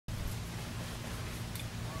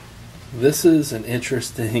This is an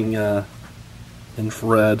interesting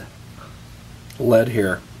infrared LED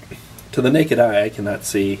here. To the naked eye, I cannot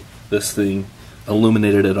see this thing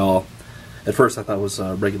illuminated at all. At first I thought it was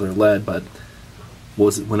a regular LED, but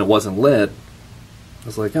when it wasn't lit, I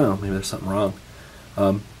was like, oh, maybe there's something wrong.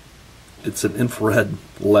 It's an infrared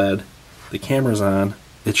LED. The camera's on.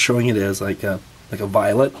 It's showing it as like a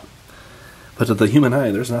violet, but to the human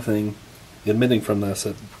eye, there's nothing emitting from this.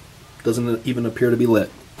 It doesn't even appear to be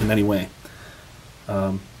lit in any way.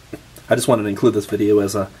 I just wanted to include this video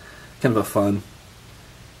as a kind of a fun,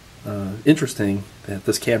 interesting that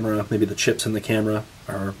this camera, maybe the chips in the camera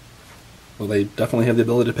are, well, they definitely have the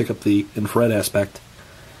ability to pick up the infrared aspect,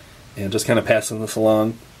 and just kind of passing this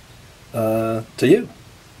along to you.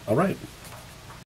 All right.